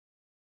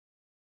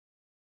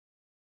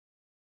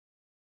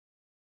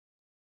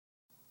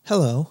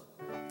Hello.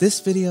 This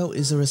video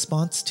is a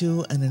response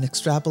to and an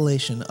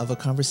extrapolation of a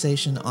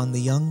conversation on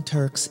the Young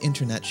Turks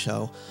internet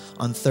show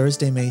on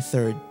Thursday, May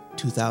 3rd,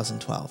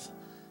 2012.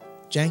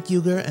 Cenk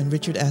Uygur and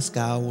Richard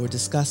Eskow were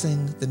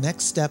discussing the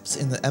next steps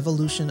in the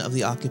evolution of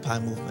the Occupy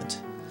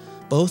movement.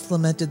 Both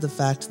lamented the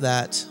fact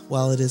that,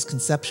 while it is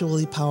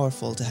conceptually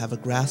powerful to have a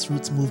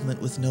grassroots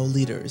movement with no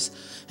leaders,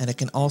 and it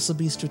can also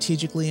be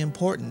strategically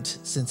important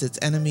since its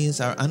enemies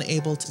are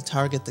unable to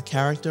target the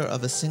character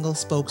of a single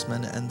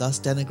spokesman and thus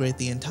denigrate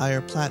the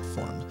entire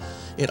platform,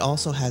 it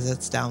also has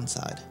its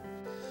downside.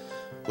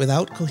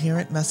 Without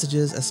coherent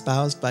messages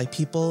espoused by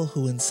people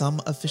who in some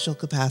official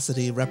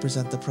capacity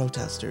represent the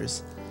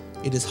protesters,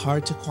 it is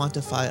hard to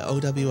quantify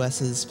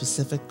OWS's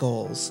specific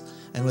goals,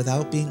 and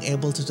without being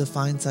able to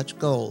define such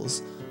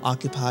goals,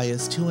 Occupy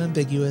is too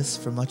ambiguous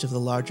for much of the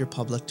larger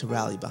public to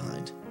rally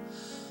behind.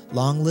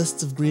 Long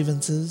lists of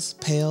grievances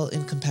pale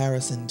in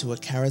comparison to a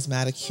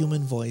charismatic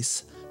human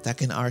voice that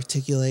can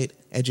articulate,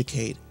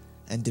 educate,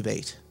 and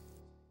debate.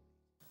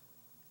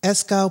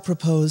 Eskow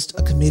proposed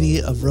a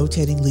committee of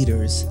rotating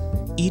leaders,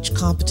 each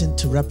competent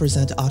to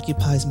represent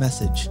Occupy's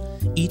message,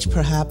 each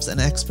perhaps an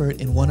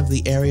expert in one of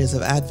the areas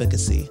of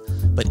advocacy,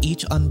 but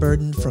each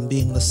unburdened from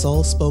being the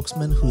sole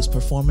spokesman whose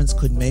performance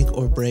could make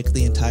or break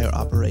the entire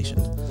operation.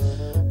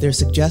 Their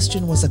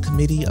suggestion was a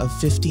committee of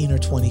 15 or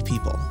 20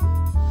 people.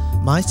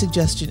 My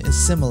suggestion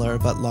is similar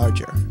but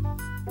larger.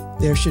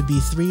 There should be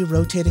 3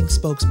 rotating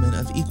spokesmen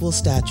of equal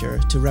stature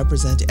to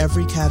represent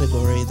every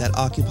category that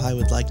Occupy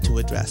would like to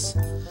address.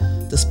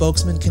 The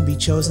spokesmen can be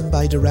chosen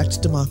by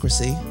direct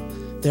democracy,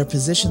 their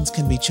positions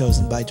can be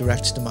chosen by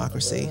direct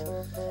democracy,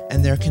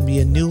 and there can be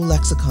a new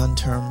lexicon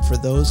term for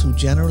those who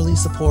generally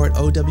support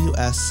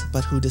OWS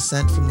but who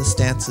dissent from the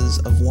stances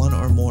of one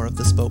or more of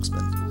the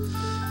spokesmen.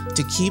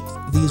 To keep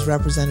these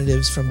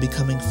representatives from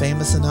becoming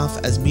famous enough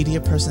as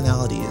media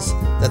personalities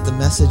that the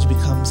message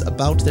becomes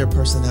about their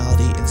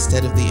personality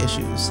instead of the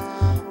issues,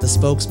 the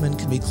spokesman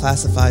can be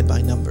classified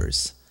by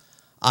numbers.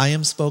 I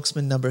am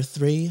spokesman number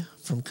 3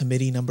 from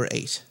committee number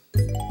 8.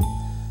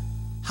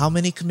 How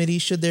many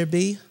committees should there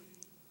be?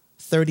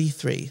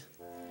 33.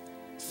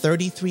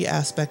 33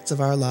 aspects of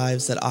our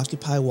lives that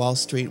Occupy Wall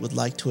Street would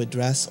like to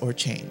address or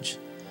change.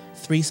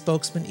 3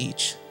 spokesmen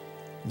each,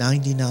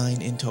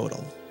 99 in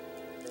total.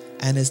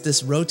 And as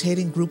this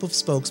rotating group of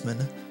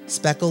spokesmen,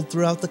 speckled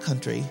throughout the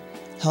country,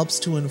 helps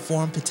to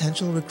inform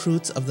potential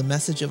recruits of the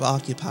message of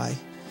Occupy,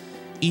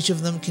 each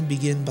of them can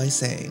begin by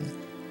saying,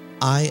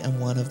 I am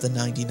one of the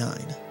 99.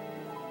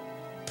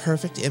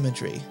 Perfect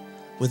imagery,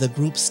 with a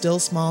group still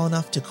small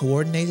enough to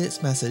coordinate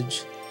its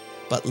message,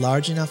 but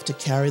large enough to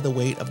carry the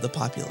weight of the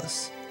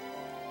populace.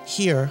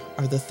 Here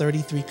are the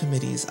 33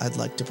 committees I'd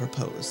like to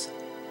propose.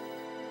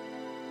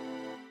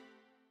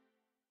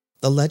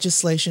 The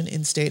legislation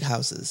in state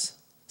houses,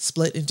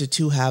 split into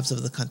 2 halves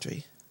of the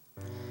country.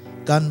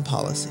 Gun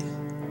policy.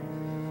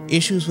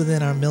 Issues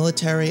within our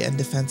military and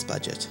defense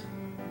budget.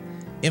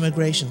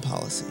 Immigration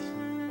policy.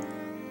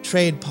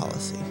 Trade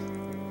policy.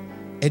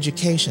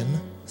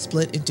 Education,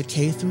 split into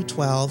K through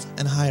 12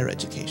 and higher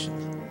education.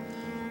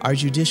 Our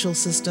judicial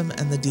system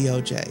and the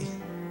DOJ.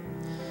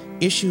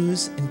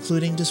 Issues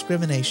including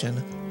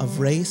discrimination of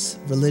race,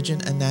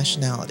 religion, and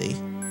nationality,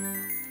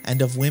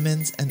 and of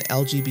women's and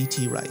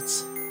LGBT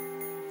rights.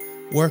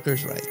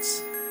 Workers'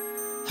 rights.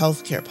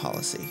 Healthcare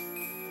policy.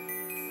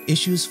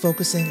 Issues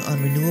focusing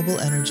on renewable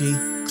energy,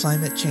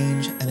 climate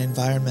change, and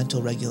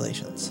environmental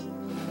regulations.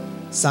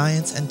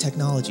 Science and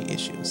technology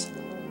issues.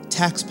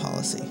 Tax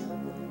policy.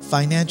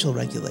 Financial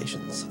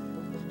regulations.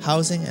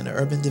 Housing and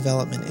urban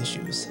development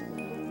issues.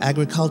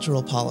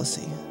 Agricultural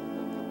policy,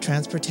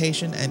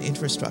 transportation and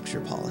infrastructure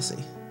policy,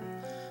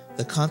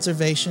 the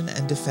conservation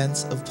and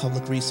defense of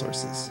public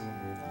resources,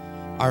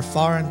 our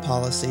foreign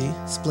policy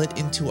split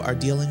into our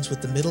dealings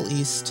with the Middle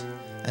East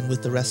and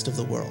with the rest of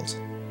the world,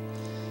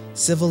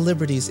 civil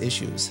liberties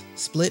issues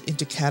split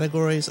into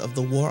categories of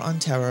the war on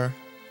terror,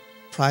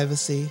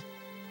 privacy,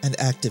 and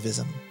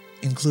activism,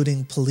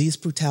 including police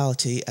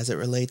brutality as it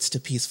relates to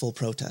peaceful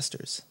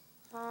protesters.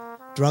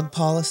 Drug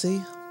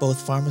policy,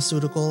 both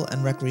pharmaceutical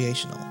and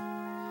recreational.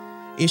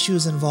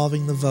 Issues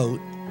involving the vote,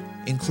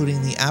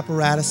 including the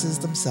apparatuses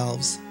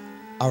themselves,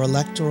 our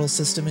electoral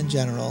system in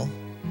general,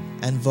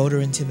 and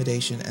voter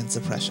intimidation and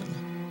suppression.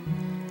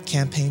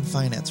 Campaign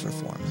finance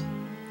reform.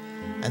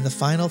 And the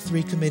final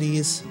 3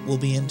 committees will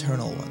be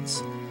internal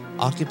ones.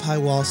 Occupy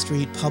Wall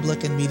Street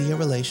Public and Media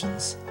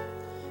Relations,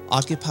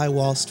 Occupy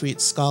Wall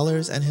Street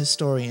Scholars and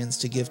Historians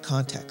to give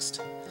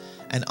context,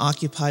 and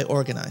Occupy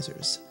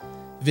Organizers,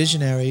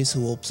 visionaries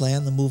who will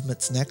plan the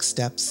movement's next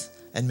steps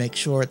and make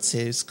sure it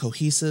stays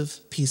cohesive,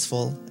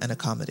 peaceful, and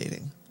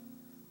accommodating.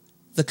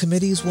 The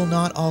committees will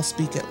not all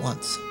speak at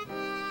once.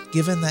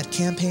 Given that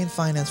campaign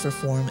finance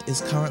reform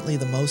is currently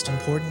the most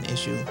important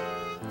issue,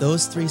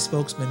 those 3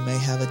 spokesmen may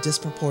have a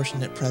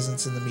disproportionate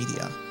presence in the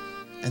media,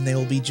 and they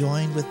will be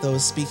joined with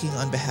those speaking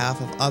on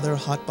behalf of other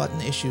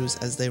hot-button issues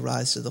as they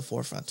rise to the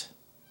forefront.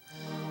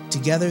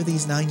 Together,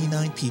 these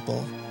 99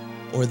 people,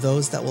 or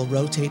those that will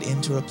rotate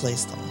in to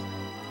replace them,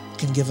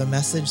 can give a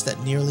message that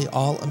nearly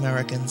all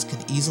Americans can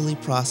easily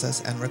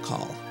process and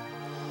recall,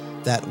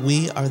 that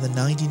we are the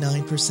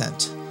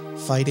 99%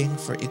 fighting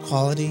for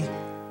equality,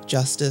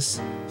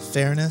 justice,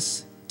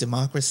 fairness,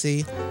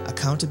 democracy,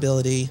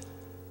 accountability,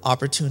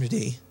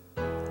 opportunity,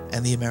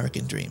 and the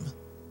American dream.